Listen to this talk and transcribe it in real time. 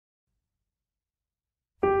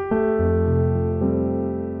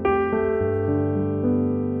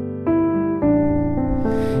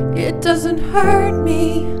it doesn't hurt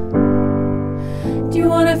me? Do you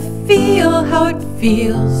wanna feel how it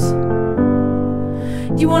feels?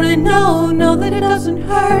 Do you wanna know that it doesn't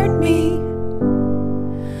hurt me?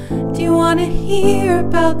 Do you wanna hear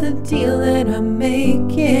about the deal that I'm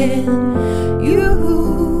making?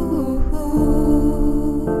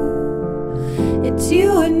 It's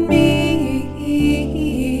you and me.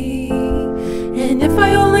 And if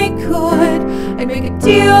I only could, I'd make a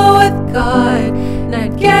deal with God, and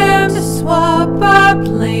I'd get him to swap our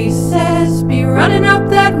places. Be running up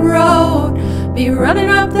that road, be running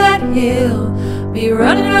up that hill, be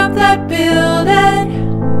running up that building.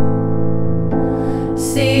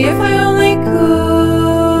 See if I only could.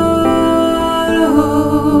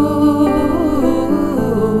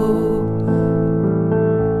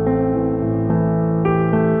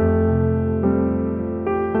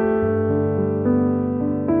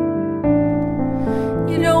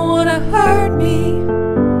 You don't wanna hurt me,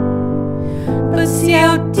 but see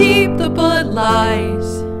how deep the bullet lies.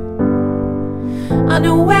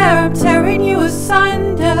 Unaware I'm tearing you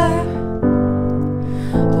asunder.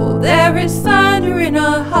 Oh, there is thunder in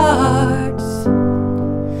our hearts.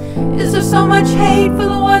 Is there so much hate for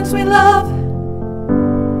the ones we love?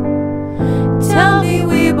 Tell me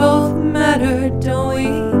we both matter, don't we?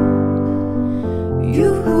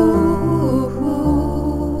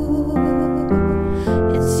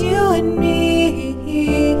 It's you and me.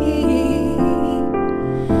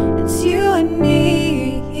 It's you and me.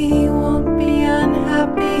 Won't be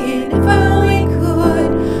unhappy. And if I only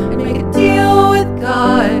could, I'd make a deal with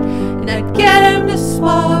God, and I'd get him to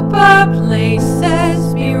swap our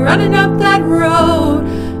places. Be running up that road,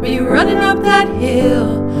 be running up that hill,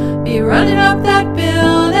 be running up that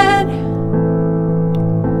building.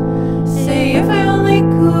 Say if I only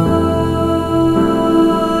could.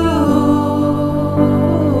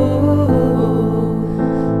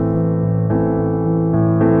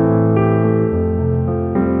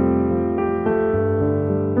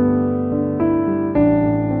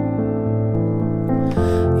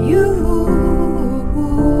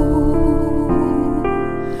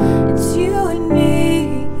 It's you and me.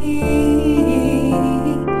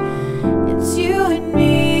 It's you and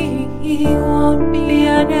me. Won't be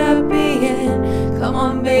unhappy. And come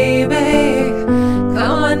on, baby.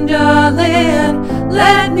 Come on, darling.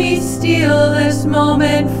 Let me steal this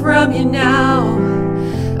moment from you now.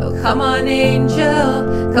 Oh, come on,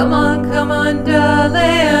 angel. Come on,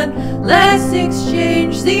 darling. Let's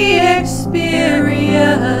exchange the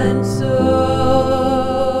experience.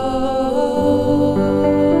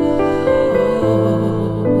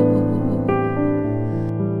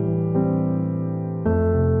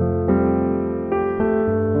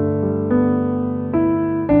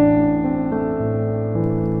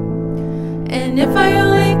 And if I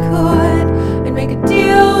only could, I'd make a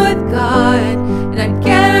deal with God, and I'd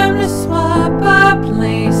get him to swap our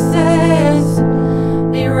places.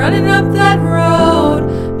 Be running up that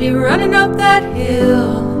road, be running up that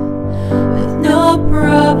hill, with no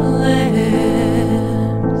problems.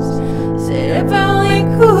 Said if I only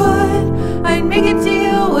could, I'd make a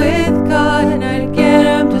deal with God, and I'd get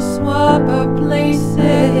him to swap our places.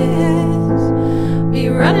 Be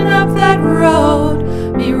running up that road,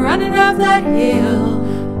 be running up that hill,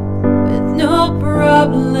 with no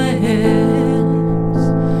problems.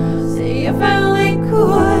 Say if I only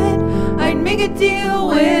could, I'd make a deal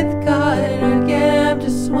with God, and I'd get him to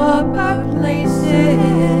swap our places.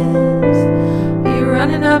 Be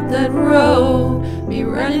running up that road, be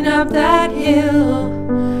running up that hill,